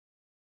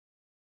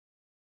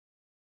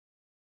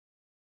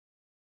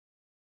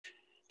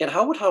And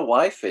how would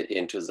Hawaii fit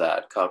into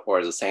that,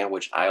 or the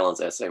Sandwich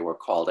Islands, as they were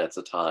called at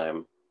the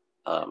time,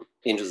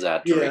 into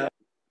that dream? Yeah.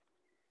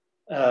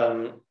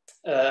 Um,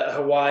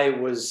 Hawaii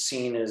was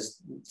seen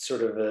as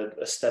sort of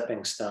a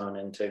stepping stone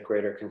into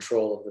greater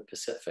control of the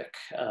Pacific.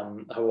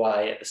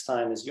 Hawaii at this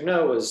time, as you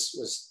know,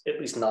 was at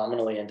least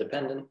nominally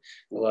independent.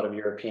 A lot of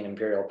European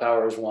imperial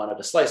powers wanted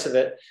a slice of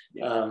it.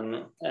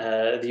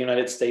 The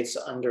United States,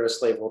 under a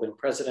slaveholding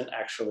president,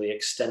 actually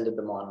extended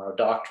the Monroe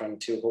Doctrine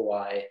to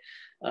Hawaii.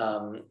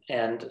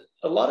 And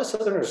a lot of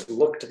Southerners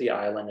looked to the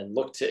island and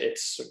looked to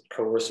its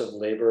coercive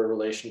labor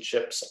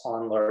relationships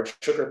on large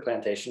sugar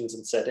plantations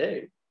and said,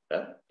 hey,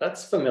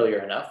 that's familiar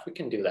enough. We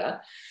can do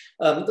that.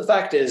 The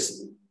fact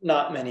is,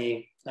 not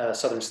many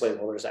Southern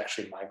slaveholders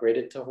actually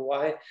migrated to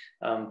Hawaii,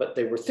 but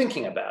they were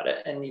thinking about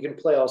it. And you can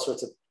play all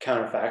sorts of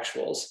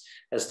counterfactuals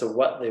as to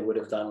what they would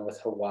have done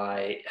with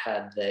Hawaii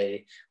had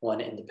they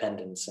won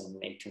independence in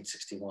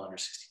 1861 or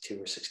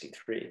 62 or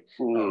 63.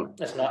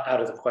 It's not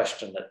out of the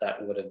question that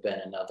that would have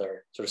been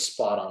another sort of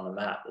spot on the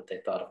map that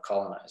they thought of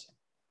colonizing.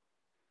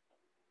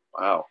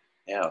 Wow.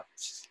 Yeah.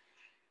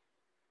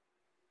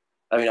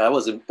 I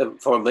mean,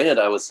 for a minute,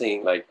 I was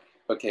thinking like,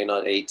 okay,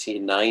 not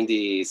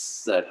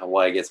 1890s that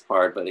Hawaii gets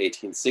part, but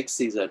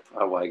 1860s that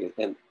Hawaii gets,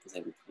 and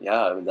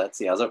yeah, I mean, that's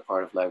the other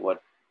part of like,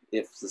 what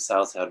if the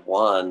South had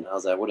won,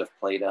 how that would have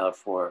played out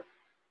for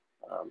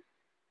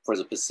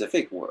the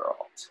Pacific world.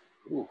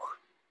 Ooh.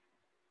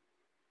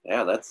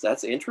 Yeah,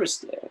 that's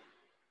interesting.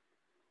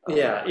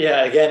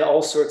 Yeah. Again,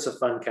 all sorts of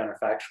fun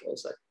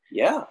counterfactuals.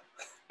 Yeah.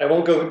 I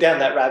won't go down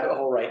that rabbit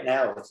hole right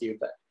now with you,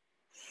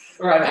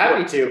 or I'm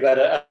happy to,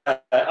 but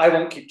I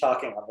won't keep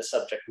talking on the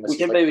subject. We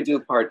can maybe do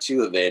part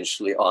 2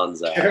 eventually on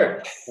that.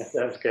 Sure, that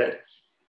sounds good.